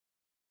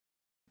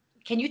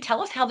can you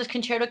tell us how this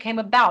concerto came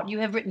about? You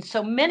have written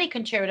so many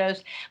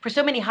concertos for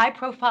so many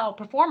high-profile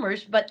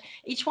performers, but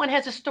each one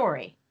has a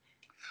story.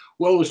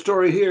 Well, the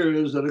story here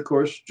is that, of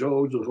course,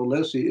 Jospeh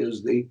Alessi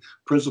is the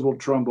principal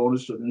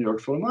trombonist of the New York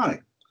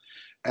Philharmonic.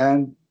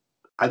 And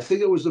I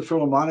think it was the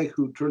Philharmonic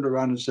who turned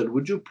around and said,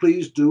 would you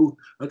please do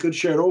a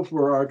concerto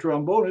for our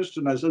trombonist?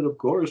 And I said, of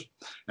course.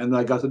 And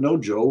I got to know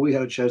Joe. We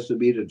had a chance to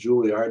meet at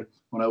Juilliard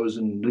when I was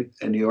in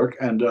New York,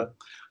 and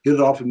hit it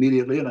off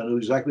immediately, and I knew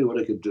exactly what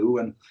I could do.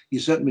 And he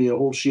sent me a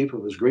whole sheaf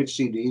of his great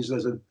CDs. And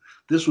I said,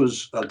 this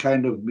was a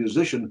kind of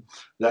musician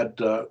that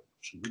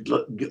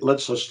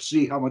lets us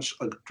see how much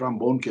a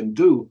trombone can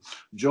do.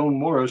 Joan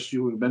Morris,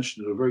 you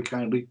mentioned it very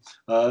kindly,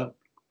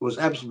 was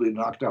absolutely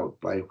knocked out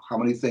by how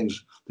many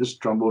things this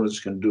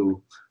trombonist can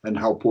do and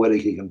how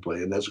poetic he can play.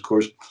 And that's, of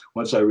course,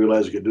 once I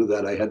realized I could do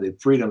that, I had the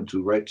freedom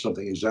to write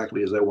something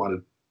exactly as I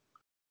wanted.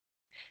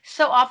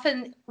 So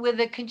often with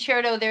a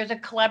concerto, there's a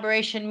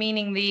collaboration,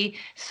 meaning the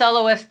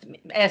soloist,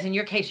 as in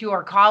your case, you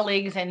are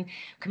colleagues and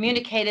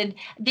communicated.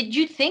 Did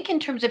you think in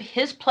terms of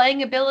his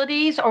playing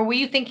abilities, or were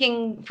you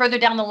thinking further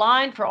down the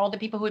line for all the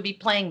people who would be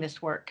playing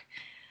this work?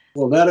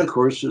 Well, that, of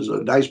course, is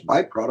a nice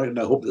byproduct, and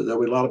I hope that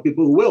there'll be a lot of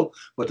people who will.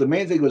 But the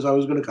main thing was I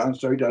was going to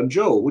concentrate on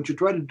Joe. What you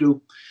try to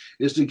do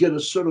is to get a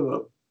sort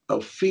of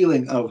a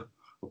feeling of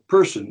a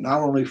person,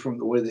 not only from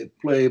the way they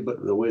play,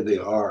 but the way they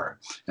are.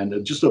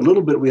 And just a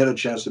little bit, we had a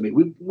chance to meet.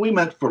 We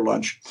met for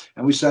lunch,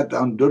 and we sat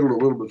down, doodled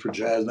a little bit for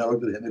jazz, and I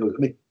looked at him, and he looked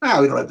at me,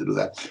 we don't have to do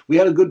that. We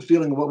had a good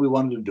feeling of what we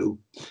wanted to do.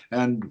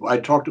 And I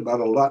talked about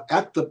it a lot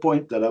at the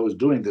point that I was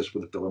doing this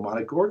with the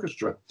Philharmonic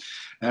Orchestra.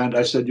 And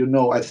I said,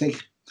 I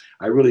think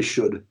I really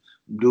should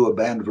do a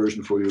band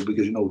version for you,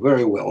 because you know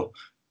very well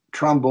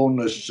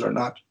trombonists are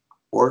not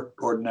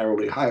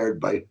ordinarily hired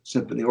by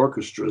symphony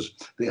orchestras.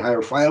 They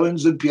hire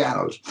violins and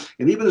pianos,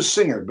 and even a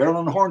singer.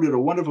 Marilyn Horne did a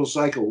wonderful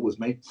cycle with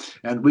me,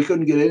 and we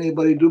couldn't get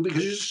anybody to do it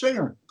because she's a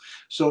singer.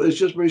 So it's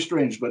just very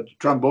strange. But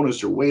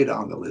trombonists are way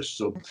down the list.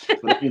 So,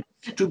 but I mean,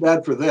 too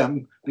bad for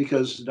them,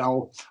 because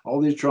now all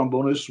these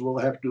trombonists will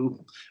have to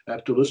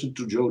listen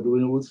to Joe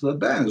doing it with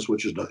bands,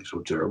 which is nothing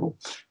so terrible.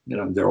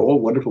 They're all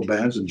wonderful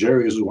bands, and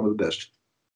Jerry is one of the best.